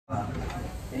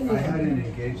I hadn't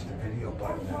engaged the video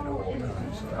button at all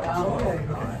time, so that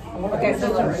was Okay,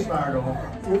 so let's start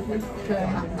over.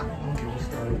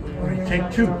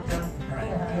 Take two.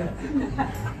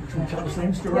 Should we tell the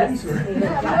same stories? Or?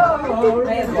 No,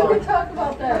 we can talk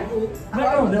about that.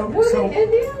 No. Was So it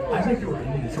Indian? I think it was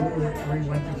Indian. So we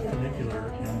went to the funicular,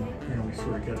 and we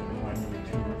sort of got in line with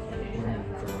the two women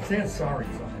girls. They had saris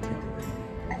on, I think they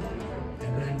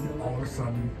were Indian. And then all of a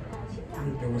sudden,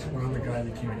 there was one other guy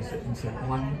that came in and said,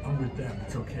 "Oh, I'm with them.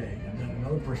 It's okay." And then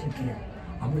another person came.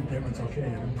 "I'm with them, it's okay."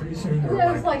 And pretty soon there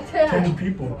were like 10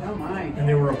 people. Oh my. And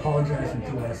they were apologizing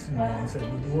to us, and said,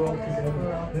 "We're all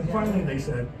together." Then finally they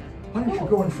said, "Why don't you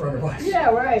go in front of us?" Yeah,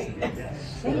 right. Yes.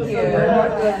 Thank you.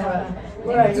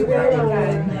 Right.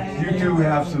 You do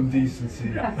have some decency.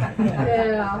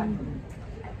 Yeah.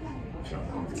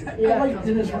 I liked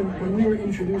Dennis when we were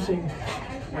introducing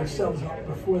ourselves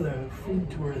before the food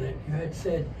tour that you had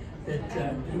said that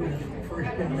you were the first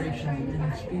generation that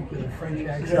didn't speak with a French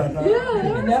accent.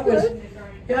 Yeah, And that was,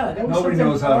 that was Nobody something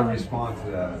knows how to fun. respond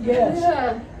to that. Yes.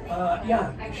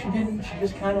 Yeah. She didn't, she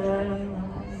just kind of,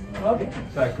 okay.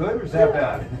 Is that good or is that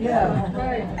bad? Yeah.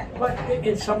 Right. But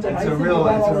it's something I It's a think real,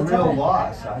 about all it's a the real time.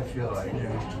 loss. I feel like we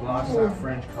lost our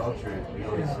French culture. It's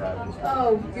really sad.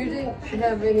 Oh, you didn't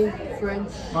have any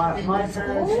French My in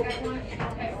school? parents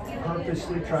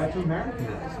purposely tried to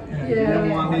Americanize it. They Yeah. didn't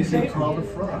want me to be called a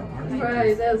fraud.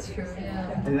 Right, that's true,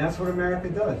 yeah. And that's what America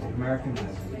does. It Americanizes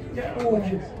it. Yeah,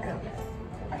 which is,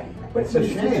 It's a Did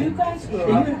you shame. guys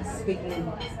grow up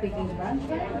speaking French?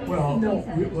 Well,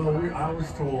 I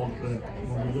was told that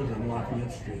when we lived on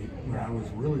Lafayette Street, when I was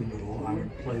really little, I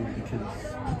would play with the kids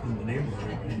in the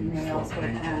neighborhood and they all spoke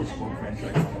spoke French, I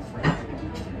spoke French.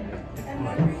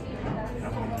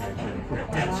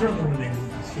 And certainly when they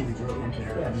moved to City Road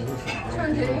there, and there was some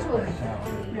Turned to English.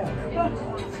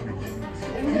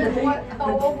 And then what,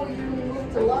 how old were you when you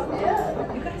moved to Lafayette?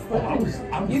 I was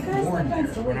You guys born lived on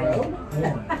there. Silver When I was Road? born,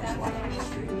 it was Lafayette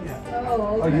Street. Oh,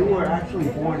 Oh, okay. you were actually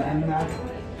born in that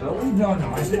building? No, I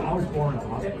was born in the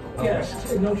hospital.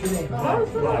 yes, Notre Dame.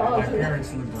 My parents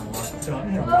lived in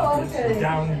Lafayette, Oh, okay.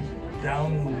 down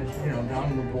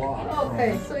the block.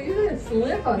 Okay, so you didn't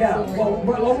live on Yeah, Silver well, Road.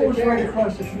 we're almost right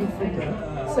across the street from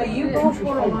the. So you both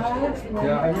were alive?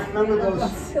 Yeah, I remember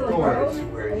those stories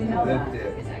where you lived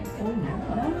there.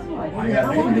 I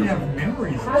didn't have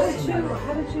memories. How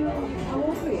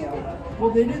old were you? Well,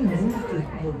 they didn't move to the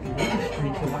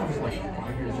Street till I was like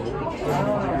 5 years old, 5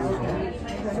 years old.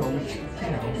 So, so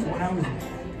when I was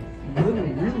really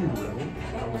little,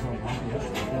 I was on Lafayette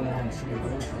Street, and then on City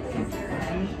Road for a few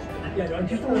years. Yeah,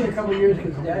 just only a couple of years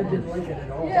because Dad didn't like it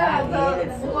at all. Yeah,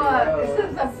 the flood, it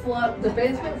says the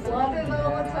basement flooded all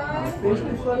the time.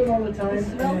 Basically flooded all the time.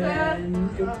 Smell that?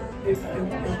 And The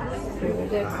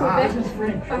Ah. this is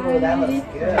French. Oh, that looks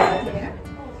good.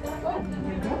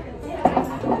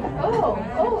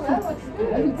 Oh, that looks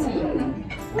good.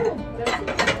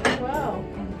 Wow.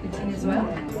 As well.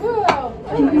 Wow.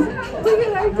 Oh, look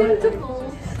at identical.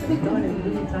 It's not a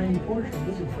little tiny portion,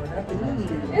 this is for an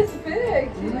appetizer. It's big.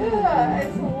 Yeah,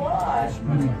 it's a lot.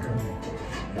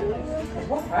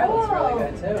 That looks really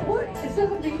good too. What? Is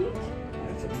it a beach?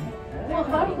 Well,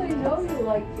 how do they know you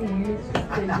like to use?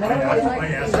 They know you like I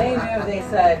asked to They knew. They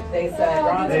said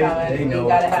Ron's They coming. know, We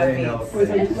gotta have they know. meats. With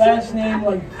a last name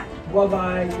like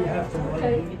Wavai, you have to like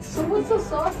Okay, meats. so what's the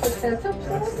sauce? The ketchup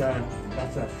sauce?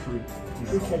 That's that fruit.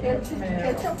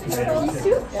 Ketchup sauce?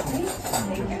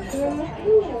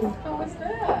 Ooh, how was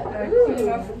that? Ooh,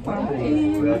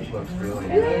 That looks really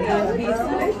good. yeah, that's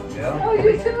nice. Yeah. Oh,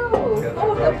 you too.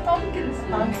 Oh, the pumpkin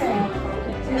spice.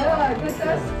 Yeah, I bet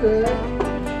that's good.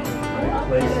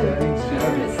 Place settings,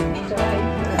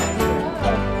 everything.